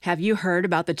Have you heard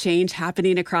about the change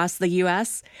happening across the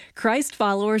U.S.? Christ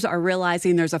followers are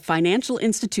realizing there's a financial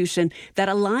institution that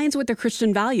aligns with their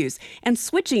Christian values and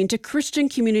switching to Christian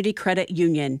Community Credit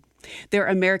Union. They're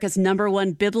America's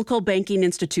 #1 biblical banking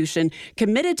institution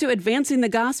committed to advancing the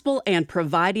gospel and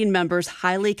providing members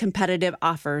highly competitive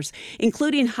offers,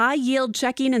 including high-yield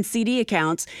checking and CD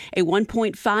accounts, a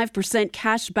 1.5%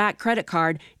 cash-back credit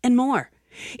card, and more.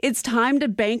 It's time to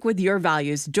bank with your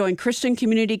values. Join Christian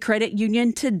Community Credit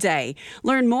Union today.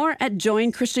 Learn more at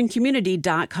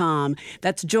joinchristiancommunity.com.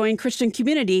 That's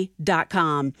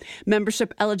joinchristiancommunity.com.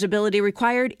 Membership eligibility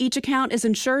required. Each account is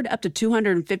insured up to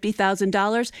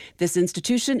 $250,000. This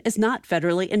institution is not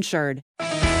federally insured.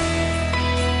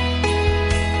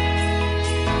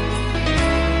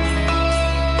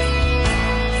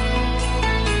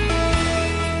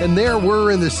 And there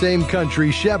were in the same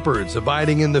country shepherds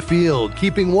abiding in the field,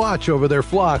 keeping watch over their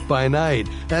flock by night.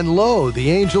 And lo,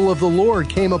 the angel of the Lord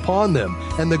came upon them,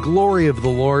 and the glory of the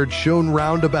Lord shone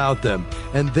round about them,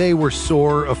 and they were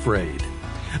sore afraid.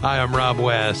 Hi, I'm Rob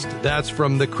West. That's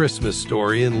from the Christmas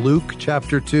story in Luke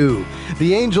chapter 2.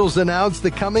 The angels announced the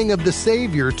coming of the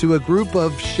Savior to a group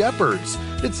of shepherds.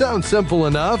 It sounds simple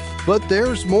enough, but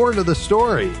there's more to the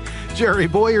story. Jerry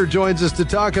Bowyer joins us to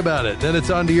talk about it. Then it's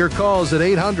on to your calls at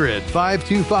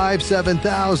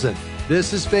 800-525-7000.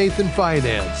 This is Faith and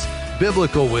Finance,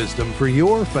 biblical wisdom for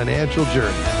your financial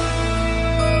journey.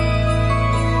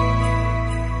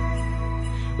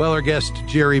 Well, our guest,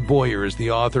 Jerry Bowyer, is the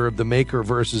author of The Maker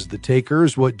versus the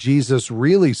Takers, What Jesus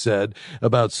Really Said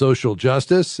About Social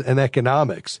Justice and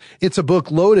Economics. It's a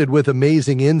book loaded with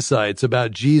amazing insights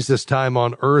about Jesus' time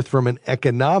on earth from an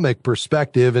economic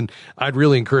perspective, and I'd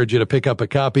really encourage you to pick up a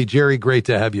copy. Jerry, great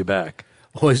to have you back.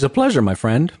 Always a pleasure, my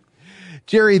friend.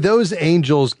 Jerry, those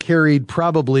angels carried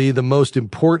probably the most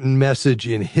important message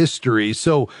in history,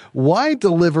 so why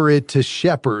deliver it to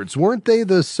shepherds? Weren't they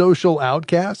the social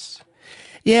outcasts?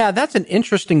 Yeah, that's an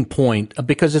interesting point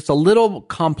because it's a little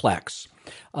complex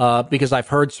because I've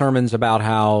heard sermons about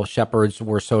how shepherds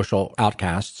were social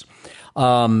outcasts.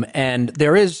 And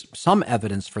there is some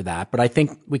evidence for that, but I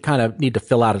think we kind of need to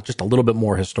fill out just a little bit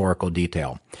more historical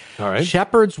detail. All right.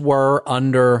 Shepherds were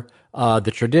under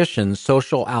the tradition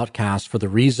social outcasts for the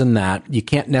reason that you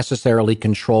can't necessarily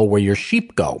control where your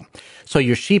sheep go. So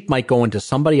your sheep might go into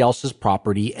somebody else's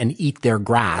property and eat their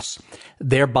grass.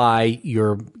 Thereby,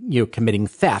 you're committing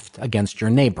theft against your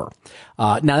neighbor.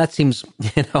 Now that seems,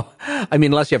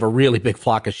 unless you have a really big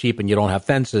flock of sheep and you don't have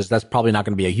fences, that's probably not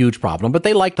going to be a huge problem. But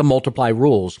they like to multiply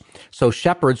rules. So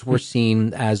shepherds were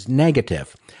seen as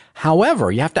negative.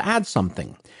 However, you have to add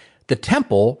something. The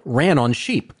temple ran on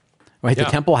sheep, right? Yeah.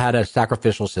 The temple had a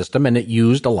sacrificial system and it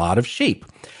used a lot of sheep,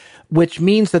 which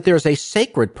means that there's a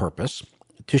sacred purpose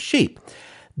to sheep.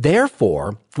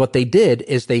 Therefore, what they did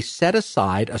is they set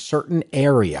aside a certain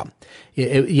area.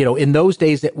 In those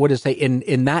days,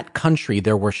 in that country,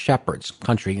 there were shepherds,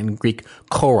 country in Greek,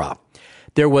 Korah.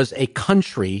 There was a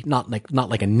country, not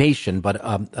like a nation, but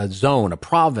a zone, a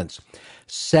province,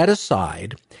 set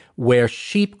aside where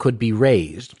sheep could be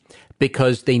raised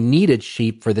because they needed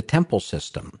sheep for the temple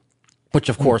system. Which,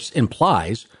 of course,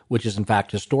 implies, which is in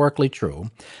fact historically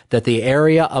true, that the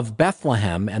area of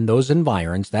Bethlehem and those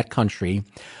environs, that country,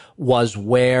 was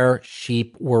where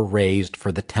sheep were raised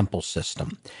for the temple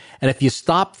system. And if you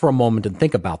stop for a moment and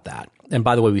think about that, and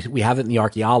by the way, we have it in the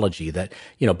archaeology that,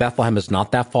 Bethlehem is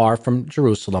not that far from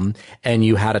Jerusalem, and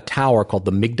you had a tower called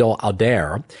the Migdal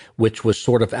Alder, which was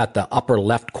sort of at the upper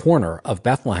left corner of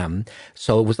Bethlehem.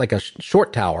 So it was like a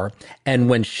short tower. And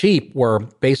when sheep were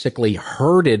basically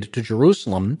herded to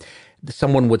Jerusalem,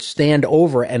 someone would stand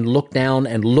over and look down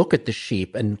and look at the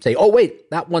sheep and say, oh, wait,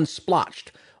 that one's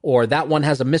splotched, or that one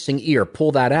has a missing ear,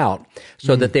 pull that out,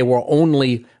 so that they were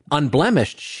only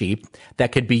unblemished sheep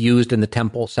that could be used in the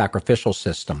temple sacrificial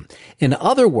system. In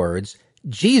other words,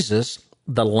 Jesus,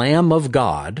 the Lamb of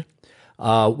God,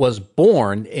 was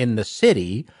born in the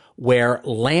city where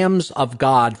lambs of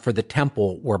God for the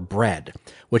temple were bred,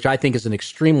 which I think is an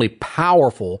extremely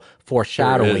powerful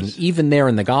foreshadowing, even there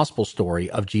in the gospel story,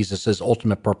 of Jesus'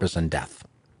 ultimate purpose and death.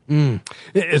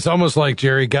 It's almost like,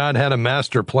 Jerry, God had a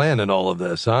master plan in all of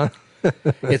this, huh?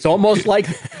 It's almost like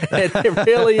it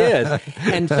really is.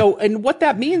 And what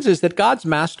that means is that God's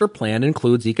master plan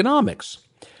includes economics.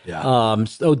 Yeah.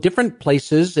 So different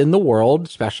places in the world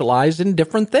specialize in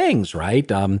different things, right?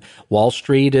 Wall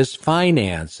Street is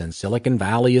finance and Silicon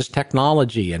Valley is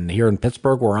technology. And here in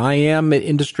Pittsburgh, where I am,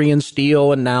 industry and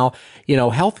steel and now,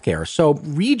 healthcare. So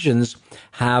regions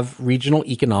have regional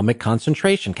economic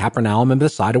concentration. Capernaum and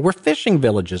Bethsaida were fishing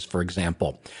villages, for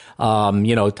example.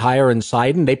 Tyre and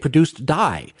Sidon, they produced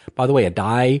dye. By the way, a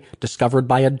dye discovered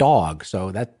by a dog.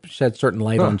 So that shed certain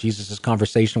light on Jesus'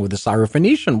 conversation with the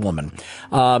Syrophoenician woman.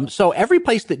 So every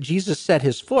place that Jesus set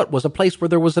his foot was a place where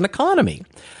there was an economy.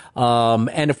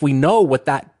 And if we know what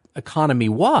that economy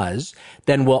was,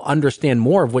 then we'll understand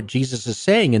more of what Jesus is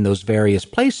saying in those various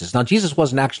places. Now, Jesus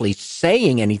wasn't actually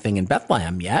saying anything in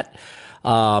Bethlehem yet.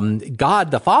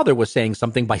 God the Father was saying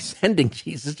something by sending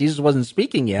Jesus. Jesus wasn't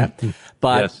speaking yet.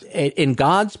 But yes, in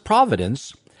God's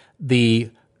providence, the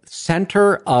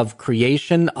center of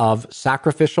creation of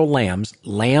sacrificial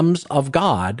lambs of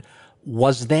God,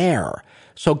 was there.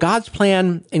 So God's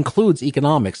plan includes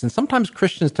economics. And sometimes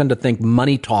Christians tend to think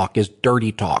money talk is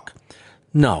dirty talk.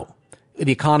 No,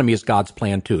 the economy is God's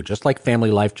plan too, just like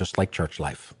family life, just like church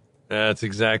life. That's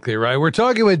exactly right. We're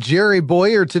talking with Jerry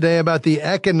Bowyer today about the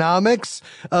economics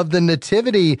of the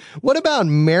Nativity. What about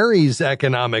Mary's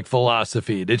economic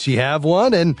philosophy? Did she have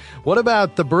one? And what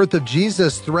about the birth of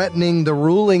Jesus threatening the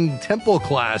ruling temple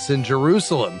class in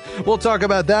Jerusalem? We'll talk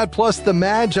about that, plus the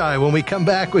Magi, when we come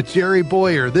back with Jerry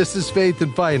Bowyer. This is Faith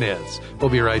and Finance. We'll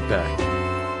be right back.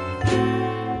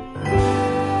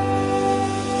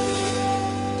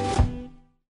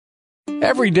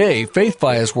 Every day,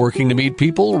 FaithFi is working to meet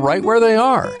people right where they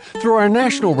are. Through our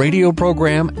national radio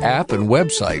program, app, and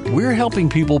website, we're helping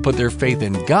people put their faith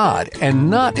in God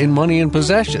and not in money and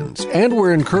possessions. And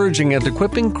we're encouraging and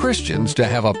equipping Christians to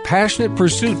have a passionate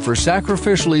pursuit for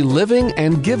sacrificially living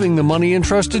and giving the money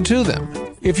entrusted to them.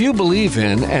 If you believe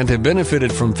in and have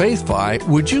benefited from FaithFi,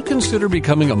 would you consider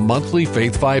becoming a monthly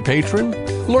FaithFi patron?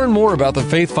 Learn more about the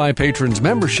FaithFi Patrons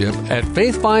membership at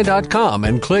faithfi.com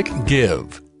and click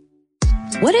Give.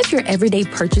 What if your everyday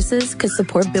purchases could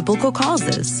support biblical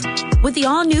causes? With the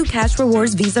all-new Cash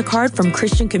Rewards Visa card from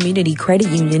Christian Community Credit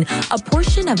Union, a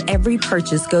portion of every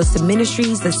purchase goes to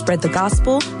ministries that spread the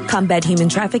gospel, combat human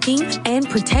trafficking, and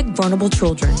protect vulnerable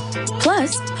children.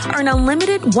 Plus, earn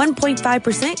unlimited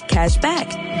 1.5% cash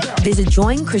back. Visit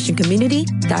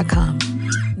joinchristiancommunity.com.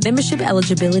 Membership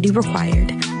eligibility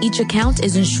required. Each account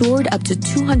is insured up to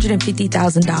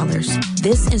 $250,000.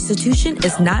 This institution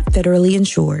is not federally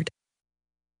insured.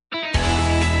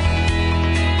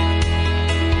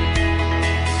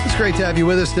 It's great to have you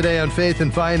with us today on Faith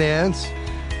and Finance.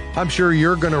 I'm sure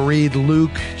you're going to read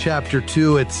Luke chapter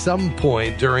 2 at some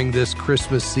point during this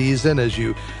Christmas season as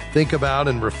you think about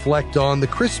and reflect on the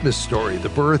Christmas story, the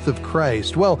birth of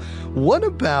Christ. Well, what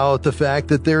about the fact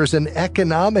that there's an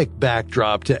economic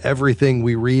backdrop to everything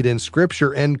we read in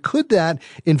Scripture? And could that,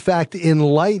 in fact,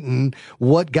 enlighten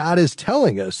what God is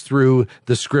telling us through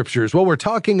the Scriptures? Well, we're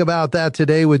talking about that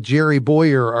today with Jerry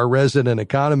Bowyer, our resident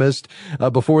economist.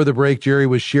 Before the break, Jerry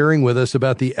was sharing with us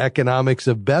about the economics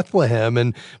of Bethlehem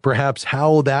and perhaps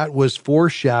how that was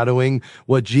foreshadowing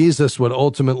what Jesus would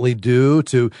ultimately do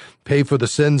to pay for the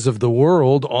sins of the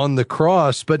world on the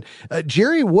cross. But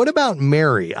Jerry, what about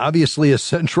Mary? Obviously a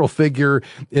central figure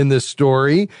in this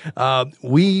story.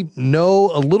 We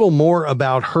know a little more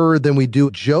about her than we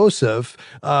do Joseph.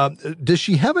 Does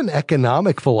she have an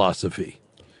economic philosophy?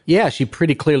 Yeah, she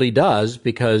pretty clearly does,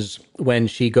 because when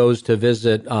she goes to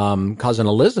visit cousin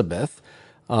Elizabeth,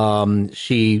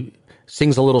 she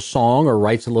sings a little song or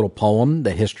writes a little poem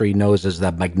that history knows as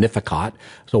the Magnificat.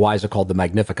 So why is it called the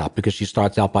Magnificat? Because she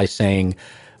starts out by saying,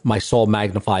 "My soul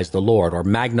magnifies the Lord," or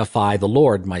 "Magnify the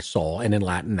Lord, my soul." And in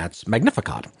Latin, that's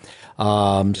Magnificat.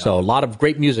 So a lot of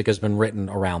great music has been written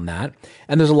around that.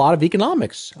 And there's a lot of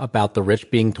economics about the rich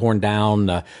being torn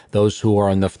down, those who are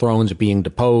on the thrones being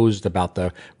deposed, about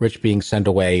the rich being sent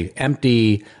away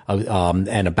empty,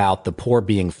 and about the poor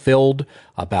being filled,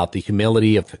 about the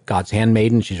humility of God's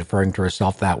handmaiden. She's referring to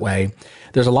herself that way.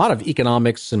 There's a lot of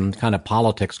economics and kind of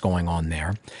politics going on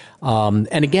there.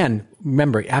 And again,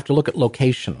 remember, you have to look at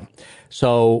location.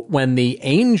 So when the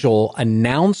angel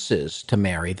announces to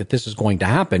Mary that this is going to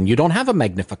happen, you don't have a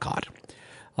Magnificat.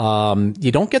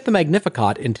 You don't get the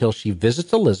Magnificat until she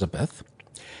visits Elizabeth.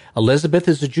 Elizabeth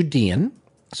is a Judean.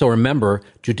 So remember,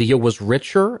 Judea was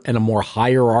richer and a more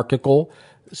hierarchical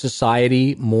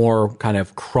society, more kind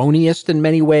of cronyist in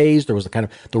many ways. There was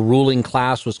the ruling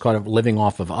class was kind of living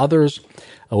off of others.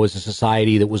 It was a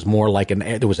society that was more like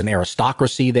there was an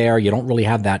aristocracy there. You don't really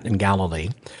have that in Galilee.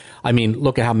 I mean,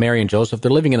 look at how Mary and Joseph,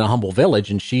 they're living in a humble village,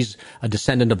 and she's a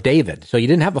descendant of David. So you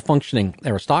didn't have a functioning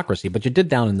aristocracy, but you did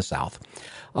down in the South.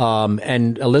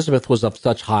 And Elizabeth was of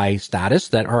such high status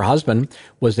that her husband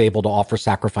was able to offer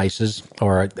sacrifices,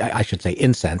 or I should say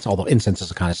incense, although incense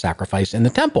is a kind of sacrifice, in the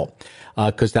temple,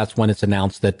 because that's when it's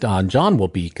announced that John will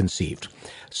be conceived.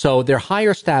 So their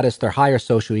higher status, their higher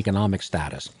socioeconomic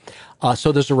status.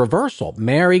 So there's a reversal.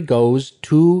 Mary goes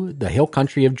to the hill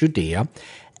country of Judea,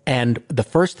 and the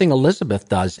first thing Elizabeth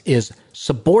does is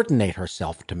subordinate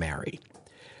herself to Mary.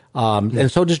 And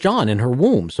so does John in her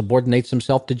womb, subordinates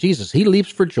himself to Jesus. He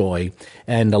leaps for joy,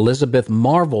 and Elizabeth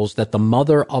marvels that the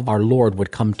mother of our Lord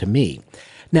would come to me.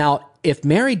 Now, if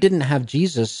Mary didn't have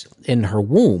Jesus in her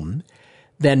womb,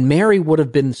 then Mary would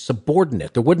have been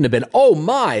subordinate. There wouldn't have been, oh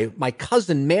my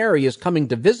cousin Mary is coming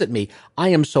to visit me. I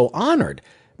am so honored.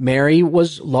 Mary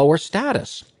was lower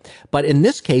status. But in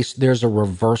this case, there's a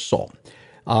reversal.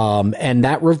 And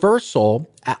that reversal,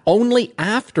 only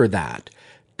after that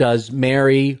does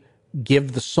Mary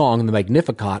give the song, the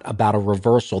Magnificat, about a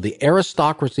reversal. The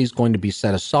aristocracy is going to be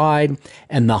set aside,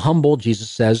 and the humble, Jesus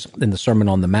says in the Sermon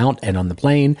on the Mount and on the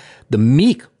Plain, the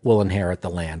meek will inherit the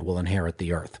land, will inherit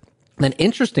the earth. Then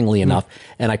interestingly enough,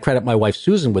 and I credit my wife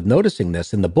Susan with noticing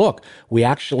this, in the book, we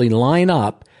actually line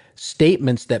up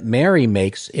statements that Mary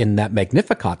makes in that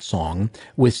Magnificat song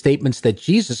with statements that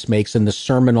Jesus makes in the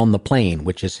Sermon on the Plain,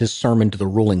 which is his sermon to the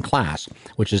ruling class,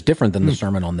 which is different than the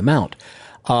Sermon on the Mount.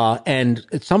 And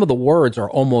some of the words are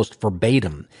almost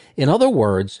verbatim. In other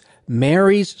words,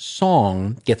 Mary's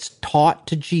song gets taught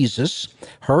to Jesus.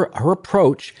 Her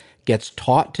approach gets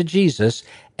taught to Jesus.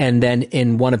 And then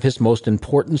in one of his most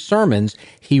important sermons,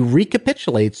 he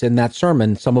recapitulates in that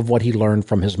sermon some of what he learned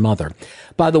from his mother.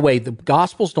 By the way, the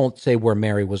Gospels don't say where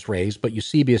Mary was raised, but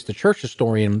Eusebius, the church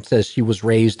historian, says she was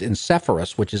raised in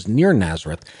Sepphoris, which is near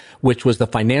Nazareth, which was the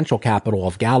financial capital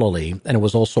of Galilee, and it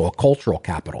was also a cultural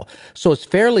capital. So it's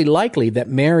fairly likely that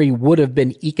Mary would have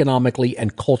been economically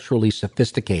and culturally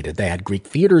sophisticated. They had Greek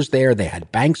theaters there, they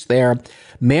had banks there.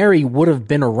 Mary would have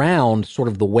been around sort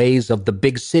of the ways of the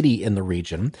big city in the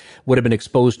region, would have been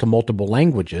exposed to multiple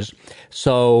languages.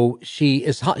 So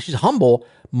she's humble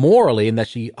morally in that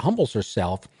she humbles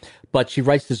herself, but she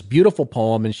writes this beautiful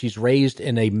poem, and she's raised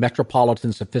in a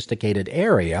metropolitan, sophisticated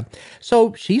area.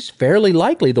 So she's fairly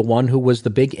likely the one who was the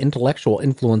big intellectual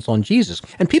influence on Jesus.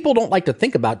 And people don't like to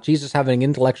think about Jesus having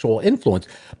intellectual influence,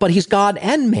 but he's God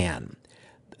and man.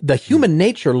 The human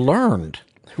nature learned,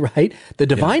 right? The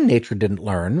divine nature didn't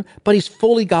learn, but he's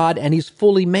fully God and he's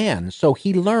fully man. So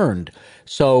he learned.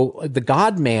 So the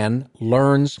God-man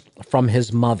learns from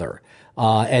his mother.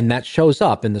 And that shows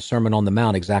up in the Sermon on the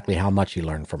Mount, exactly how much he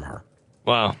learned from her.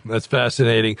 Wow, that's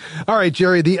fascinating. All right,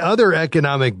 Jerry, the other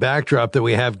economic backdrop that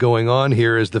we have going on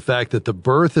here is the fact that the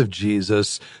birth of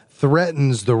Jesus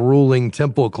threatens the ruling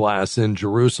temple class in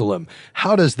Jerusalem.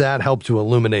 How does that help to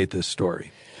illuminate this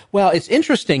story? Well, it's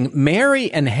interesting.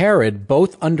 Mary and Herod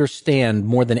both understand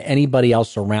more than anybody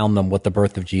else around them what the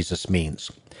birth of Jesus means.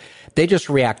 They just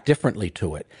react differently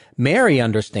to it. Mary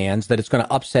understands that it's going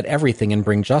to upset everything and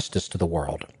bring justice to the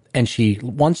world, and she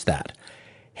wants that.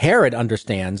 Herod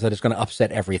understands that it's going to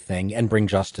upset everything and bring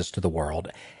justice to the world.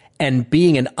 And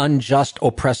being an unjust,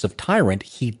 oppressive tyrant,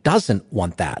 he doesn't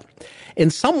want that. In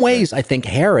some ways, I think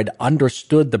Herod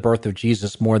understood the birth of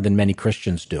Jesus more than many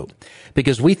Christians do,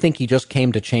 because we think he just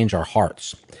came to change our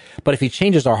hearts. But if he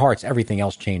changes our hearts, everything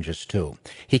else changes too.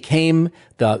 He came,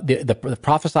 the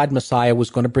prophesied Messiah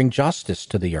was going to bring justice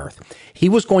to the earth. He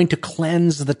was going to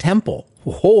cleanse the temple.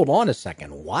 Hold on a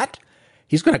second. What?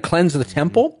 He's going to cleanse the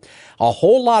temple? A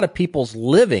whole lot of people's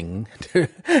living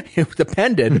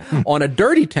depended on a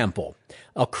dirty temple,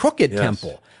 a crooked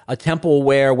temple, a temple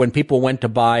where when people went to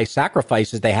buy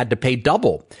sacrifices, they had to pay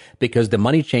double because the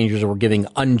money changers were giving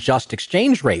unjust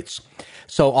exchange rates.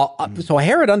 So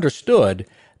Herod understood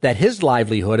that his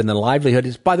livelihood, and the livelihood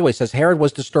is, by the way, says Herod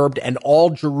was disturbed and all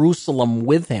Jerusalem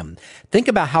with him. Think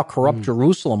about how corrupt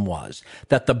Jerusalem was,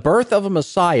 that the birth of a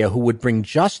Messiah who would bring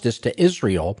justice to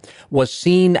Israel was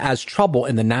seen as trouble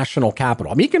in the national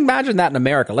capital. I mean, you can imagine that in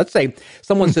America. Let's say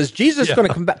someone says, Jesus is going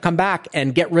to come back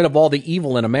and get rid of all the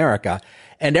evil in America.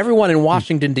 And everyone in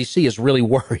Washington, D.C. is really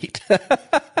worried.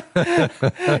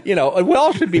 We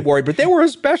all should be worried, but they were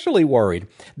especially worried.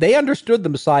 They understood the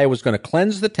Messiah was going to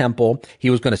cleanse the temple.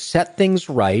 He was going to set things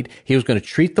right. He was going to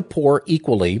treat the poor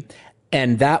equally.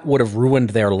 And that would have ruined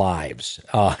their lives.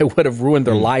 It would have ruined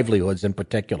their livelihoods in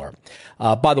particular.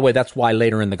 By the way, that's why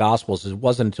later in the Gospels, it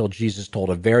wasn't until Jesus told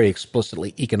a very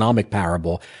explicitly economic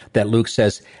parable that Luke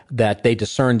says that they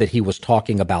discerned that he was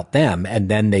talking about them, and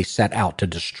then they set out to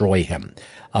destroy him.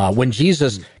 When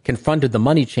Jesus confronted the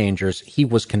money changers, he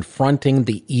was confronting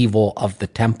the evil of the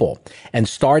temple and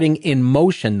starting in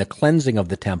motion the cleansing of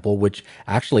the temple, which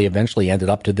actually eventually ended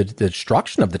up to the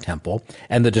destruction of the temple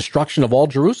and the destruction of all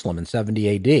Jerusalem in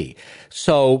 70 AD.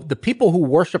 So the people who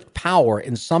worshiped power,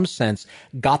 in some sense,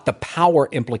 got the power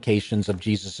implications of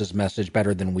Jesus' message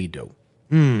better than we do.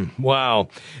 Wow.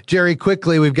 Jerry,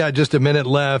 quickly, we've got just a minute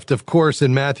left. Of course,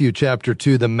 in Matthew chapter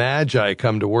 2, the Magi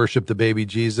come to worship the baby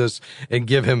Jesus and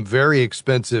give him very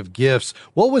expensive gifts.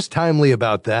 What was timely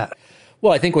about that?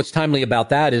 Well, I think what's timely about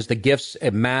that is the gifts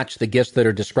match the gifts that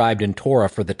are described in Torah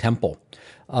for the temple.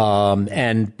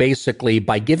 And basically,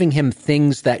 by giving him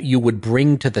things that you would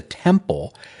bring to the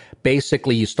temple,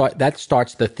 basically that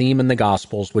starts the theme in the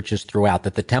Gospels, which is throughout,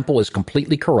 that the temple is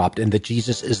completely corrupt and that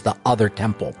Jesus is the other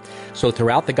temple. So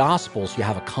throughout the Gospels, you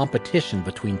have a competition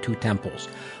between two temples.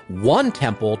 One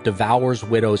temple devours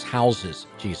widows' houses,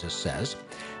 Jesus says.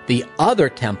 The other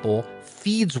temple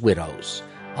feeds widows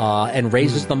and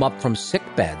raises them up from sick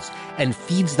beds and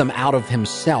feeds them out of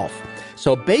himself.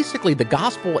 So basically, the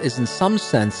gospel is in some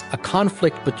sense a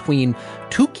conflict between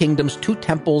two kingdoms, two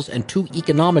temples, and two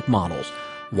economic models.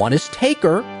 One is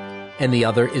taker, and the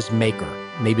other is maker.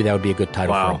 Maybe that would be a good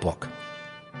title for a book.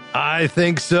 I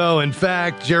think so. In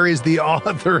fact, Jerry's the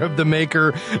author of The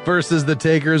Maker versus the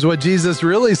Takers, what Jesus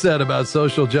really said about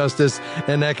social justice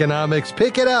and economics.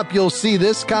 Pick it up. You'll see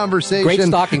this conversation Great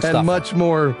stocking and stuffer. much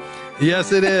more.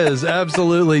 Yes, it is.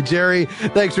 Absolutely. Jerry,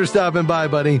 thanks for stopping by,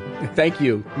 buddy. Thank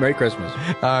you. Merry Christmas.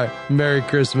 All right. Merry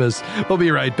Christmas. We'll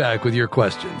be right back with your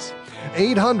questions.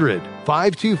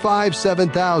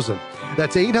 800-525-7000.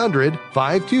 That's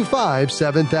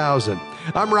 800-525-7000.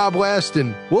 I'm Rob West,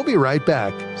 and we'll be right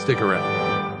back. Stick around.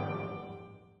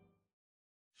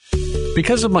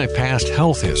 Because of my past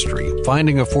health history,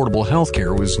 finding affordable health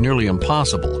care was nearly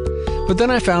impossible. But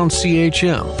then I found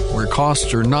CHM, where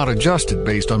costs are not adjusted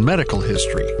based on medical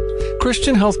history.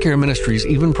 Christian Healthcare Ministries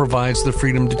even provides the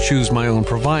freedom to choose my own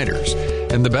providers.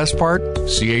 And the best part?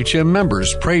 CHM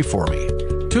members pray for me.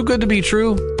 Too good to be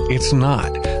true? It's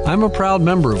not. I'm a proud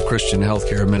member of Christian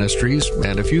Healthcare Ministries,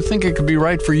 and if you think it could be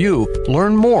right for you,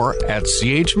 learn more at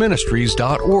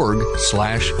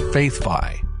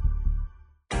chministries.org/faithfi.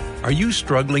 Are you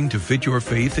struggling to fit your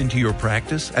faith into your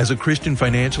practice as a Christian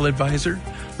financial advisor?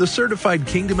 The Certified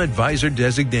Kingdom Advisor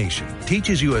designation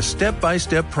teaches you a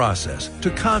step-by-step process to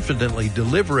confidently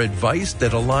deliver advice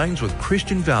that aligns with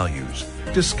Christian values.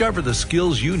 Discover the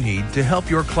skills you need to help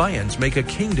your clients make a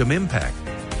kingdom impact.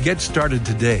 Get started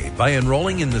today by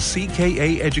enrolling in the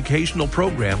CKA educational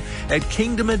program at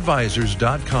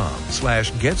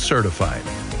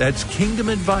kingdomadvisors.com/getcertified. That's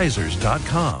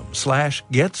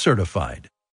kingdomadvisors.com/getcertified.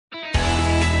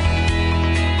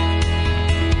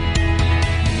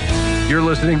 You're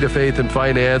listening to Faith and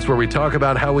Finance, where we talk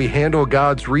about how we handle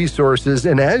God's resources.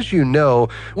 And as you know,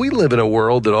 we live in a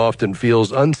world that often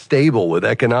feels unstable with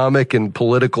economic and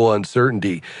political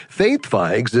uncertainty.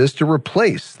 FaithFi exists to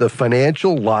replace the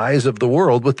financial lies of the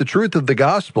world with the truth of the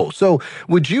gospel. So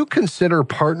would you consider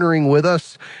partnering with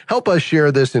us? Help us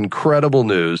share this incredible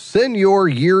news. Send your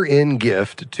year-end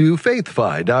gift to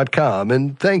faithfi.com,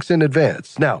 and thanks in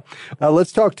advance. Now,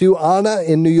 let's talk to Anna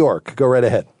in New York. Go right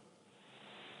ahead.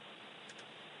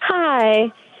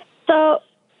 Hi. All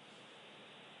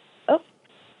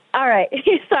right.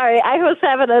 Sorry, I was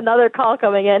having another call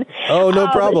coming in. Oh, no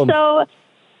problem. So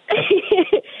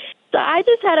I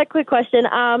just had a quick question.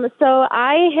 So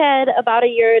I had about a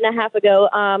year and a half ago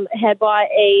had bought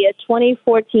a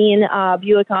 2014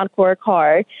 Buick Encore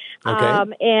car,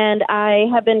 and I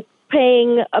have been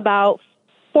paying about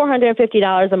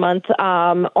 $450 a month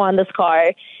on this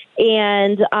car.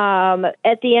 And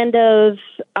at the end of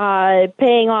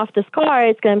paying off this car,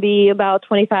 it's going to be about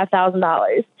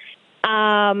 $25,000.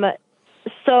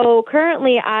 So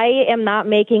currently, I am not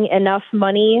making enough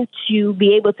money to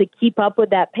be able to keep up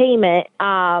with that payment,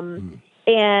 and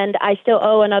I still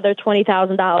owe another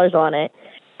 $20,000 on it.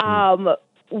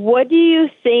 What do you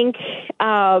think?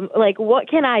 What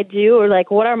can I do, or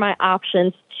what are my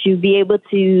options to be able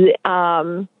to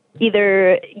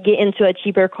either get into a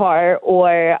cheaper car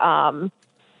or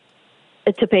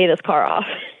to pay this car off?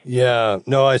 Yeah,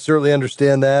 no, I certainly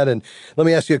understand that. And let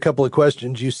me ask you a couple of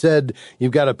questions. You said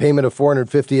you've got a payment of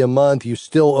 $450 a month. You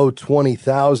still owe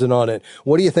 $20,000 on it.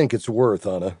 What do you think it's worth,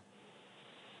 Anna?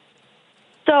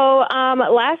 So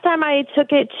last time I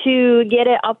took it to get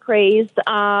it appraised,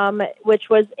 which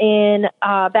was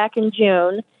back in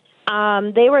June,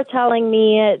 they were telling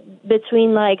me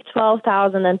between like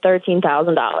 $12,000 and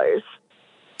 $13,000.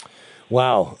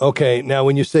 Wow. Okay. Now,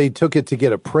 when you say took it to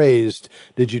get appraised,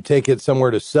 did you take it somewhere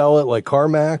to sell it, like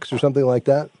CarMax or something like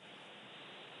that?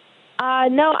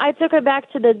 No, I took it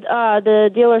back to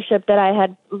the dealership that I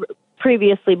had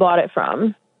previously bought it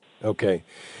from. Okay.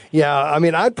 Yeah, I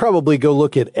mean, I'd probably go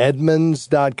look at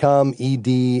Edmunds.com,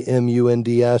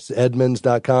 Edmunds,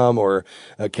 Edmunds.com, or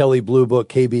Kelley Blue Book,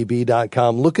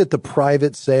 KBB.com. Look at the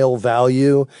private sale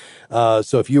value.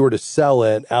 So if you were to sell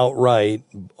it outright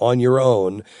on your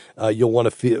own, you'll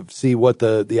want to see what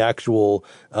the actual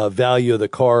value of the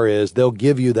car is. They'll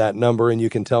give you that number, and you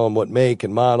can tell them what make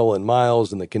and model and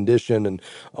miles and the condition and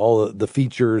all the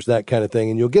features, that kind of thing,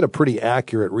 and you'll get a pretty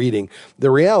accurate reading.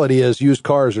 The reality is used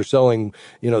cars are selling,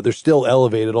 they're still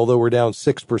elevated, although we're down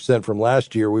 6% from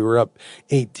last year. We were up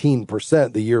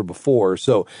 18% the year before.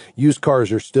 So used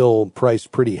cars are still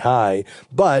priced pretty high,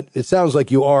 but it sounds like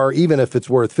you are, even if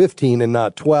it's worth 15 and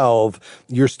not 12,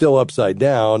 you're still upside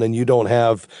down, and you don't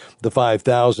have the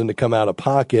 5,000 to come out of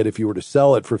pocket if you were to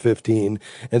sell it for 15.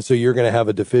 And so you're going to have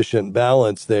a deficient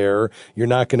balance there. You're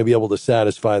not going to be able to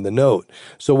satisfy the note.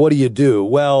 So what do?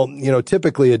 Well,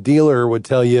 typically a dealer would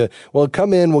tell you, well,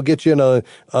 come in, we'll get you in a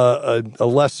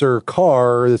lesser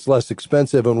car that's less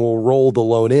expensive, and we'll roll the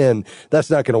loan in. That's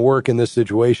not going to work in this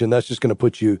situation. That's just going to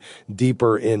put you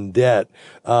deeper in debt.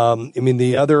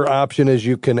 The other option is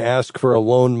you can ask for a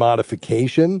loan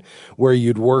modification, where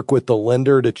you'd work with the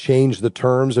lender to change the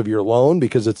terms of your loan,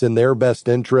 because it's in their best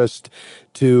interest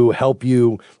to help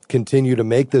you continue to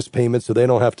make this payment, so they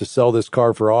don't have to sell this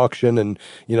car for auction, and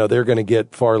they're going to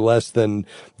get far less than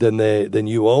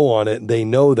you owe on it. They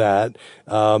know that,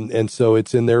 and so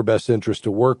it's in their best interest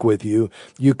to work with you.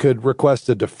 You could request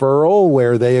a deferral,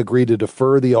 where they agree to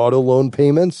defer the auto loan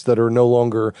payments that are no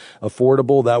longer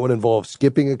affordable. That would involve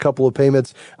skipping a couple of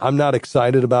payments. I'm not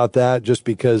excited about that, just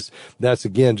because that's,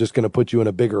 again, just going to put you in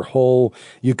a bigger hole.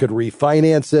 You could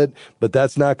refinance it, but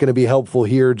that's not going to be helpful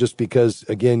here, just because,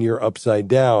 again, you're upside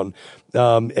down.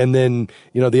 And then,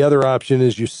 the other option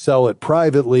is you sell it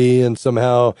privately, and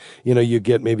somehow, you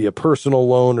get maybe a personal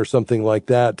loan or something like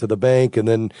that to the bank, and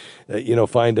then,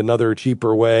 find another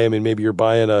cheaper way. I mean, maybe you're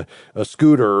buying a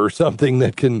scooter or something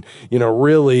that can,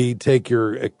 really take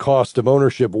your cost of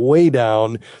ownership way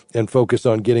down and focus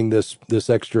on getting this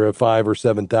extra 5,000 or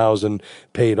 7,000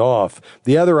 paid off.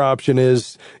 The other option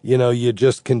is, you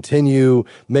just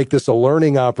make this a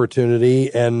learning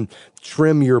opportunity and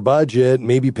trim your budget,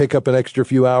 maybe pick up an extra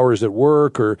few hours at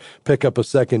work, or pick up a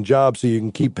second job so you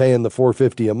can keep paying the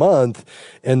 $450 a month.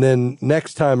 And then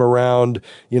next time around,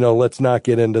 let's not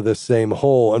get into this same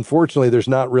hole. Unfortunately, there's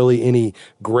not really any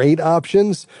great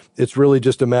options. It's really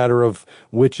just a matter of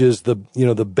which is the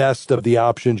best of the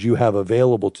options you have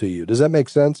available to you. Does that make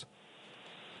sense?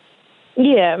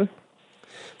 Yeah.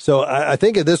 So I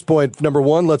think at this point, number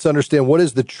one, let's understand what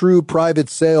is the true private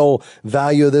sale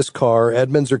value of this car.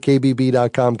 Edmunds or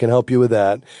KBB.com can help you with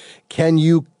that. Can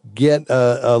you get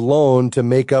a loan to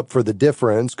make up for the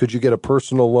difference? Could you get a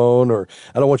personal loan? Or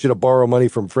I don't want you to borrow money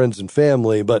from friends and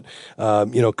family, but,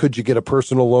 could you get a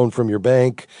personal loan from your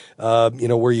bank,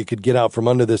 where you could get out from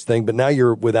under this thing, but now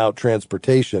you're without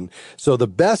transportation. So the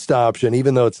best option,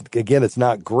 even though it's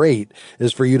not great,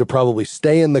 is for you to probably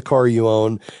stay in the car you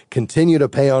own, continue to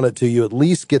pay on it till you at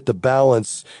least get the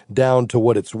balance down to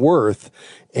what it's worth.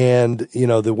 And,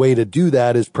 the way to do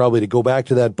that is probably to go back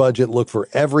to that budget, look for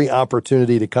every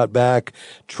opportunity to cut back,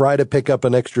 try to pick up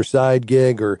an extra side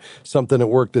gig or something at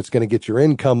work that's going to get your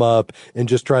income up, and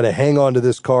just try to hang on to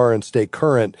this car and stay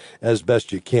current as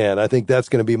best you can. I think that's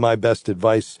going to be my best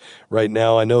advice right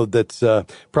now. I know that's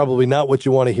probably not what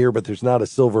you want to hear, but there's not a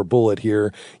silver bullet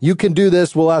here. You can do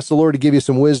this. We'll ask the Lord to give you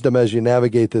some wisdom as you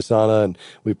navigate this, Anna, and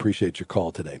we appreciate your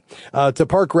call today. To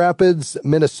Park Rapids,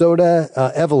 Minnesota,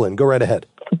 Evelyn, go right ahead.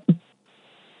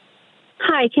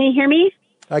 Hi, can you hear me?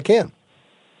 I can.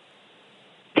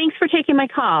 Thanks for taking my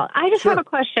call. I just have a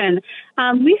question.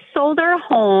 We sold our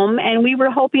home, and we were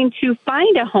hoping to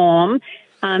find a home,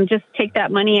 just take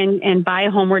that money and buy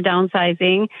a home. We're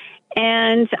downsizing,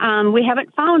 and we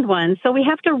haven't found one, so we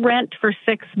have to rent for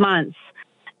 6 months.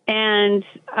 And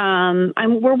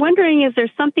we're wondering, is there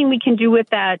something we can do with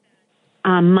that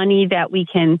money that we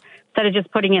can, instead of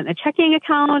just putting it in the checking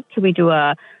account, can we do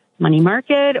a money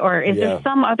market, or is there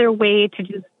some other way to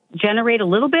just generate a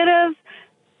little bit of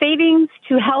savings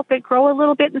to help it grow a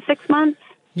little bit in 6 months?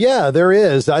 Yeah, there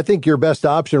is. I think your best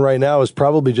option right now is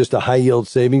probably just a high yield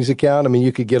savings account. I mean,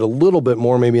 you could get a little bit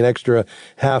more, maybe an extra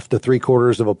 0.5 to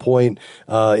 0.75 of a point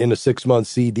in a 6-month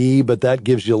CD, but that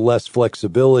gives you less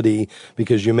flexibility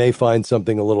because you may find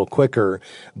something a little quicker.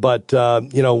 But,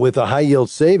 with a high yield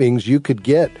savings, you could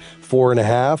get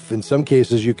 4.5. In some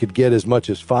cases, you could get as much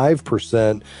as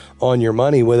 5% on your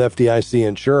money with FDIC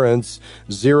insurance,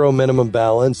 0 minimum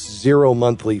balance, 0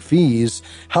 monthly fees.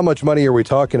 How much money are we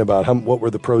talking about? What were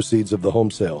the proceeds of the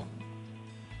home sale?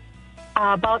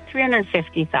 About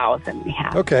 $350,000 we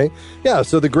have. Okay. Yeah.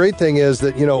 So the great thing is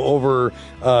that, over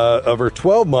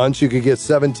 12 months, you could get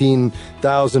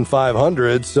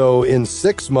 $17,500. So in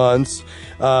 6 months,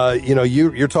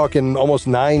 you're talking almost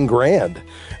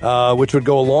 $9,000, which would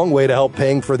go a long way to help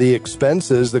paying for the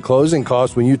expenses, the closing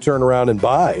costs when you turn around and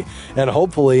buy, and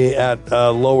hopefully at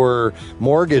lower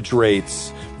mortgage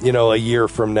rates. A year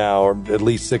from now, or at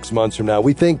least 6 months from now.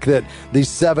 We think that these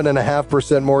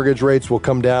 7.5% mortgage rates will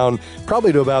come down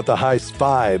probably to about the high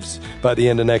 5s by the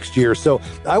end of next year. So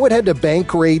I would head to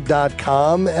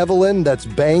bankrate.com, Evelyn. That's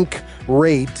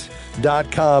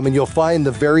bankrate.com, and you'll find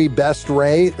the very best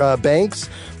banks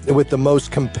with the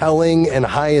most compelling and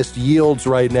highest yields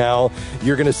right now.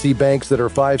 You're going to see banks that are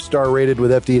 5-star rated with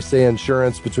FDIC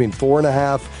insurance between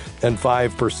 4.5% and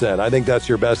 5%. I think that's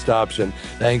your best option.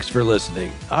 Thanks for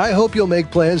listening. I hope you'll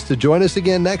make plans to join us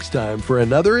again next time for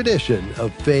another edition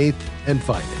of Faith and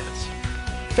Finance.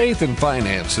 Faith and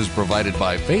Finance is provided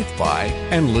by FaithFi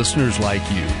and listeners like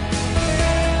you.